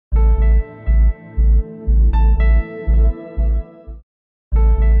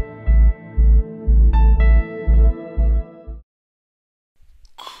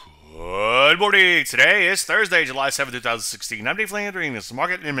morning. Today is Thursday, July 7th, 2016. I'm Dave Landry, and this is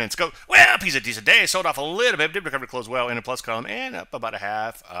Market in Minutes. Go, well, piece of decent day. Sold off a little bit, did recover to close well in a plus column, and up about a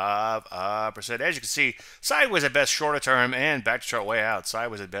half of a percent. As you can see, sideways at best, shorter term, and back to chart way out.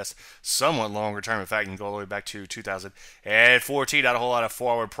 Sideways at best, somewhat longer term. In fact, you can go all the way back to 2014. Not a whole lot of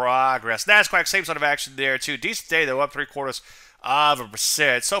forward progress. Nasdaq, same sort of action there, too. Decent day, though, up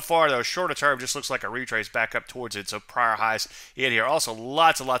 0.75%. So far, though, shorter term just looks like a retrace back up towards it. So prior highs in here. Also,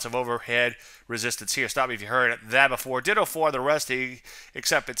 lots and lots of overhead resistance here. Stop me if you heard that before. Ditto for the resting,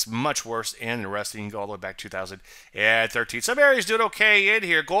 except it's much worse in the resting. You can go all the way back to 2013. Some areas doing okay in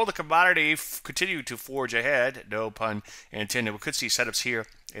here. Gold, the commodity, continue to forge ahead. No pun intended. We could see setups here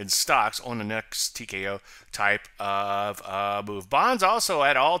in stocks on the next TKO type of move. Bonds also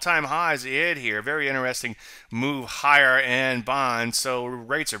at all-time highs in here. Very interesting move higher in bonds. So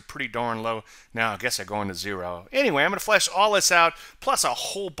rates are pretty darn low now. I guess they're going to zero. Anyway, I'm going to flesh all this out, plus a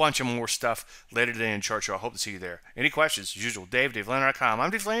whole bunch of more stuff later today in Chart Show. I hope to see you there. Any questions? As usual, DaveLandry.com. I'm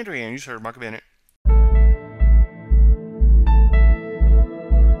Dave Landry, and you heard Market Minute.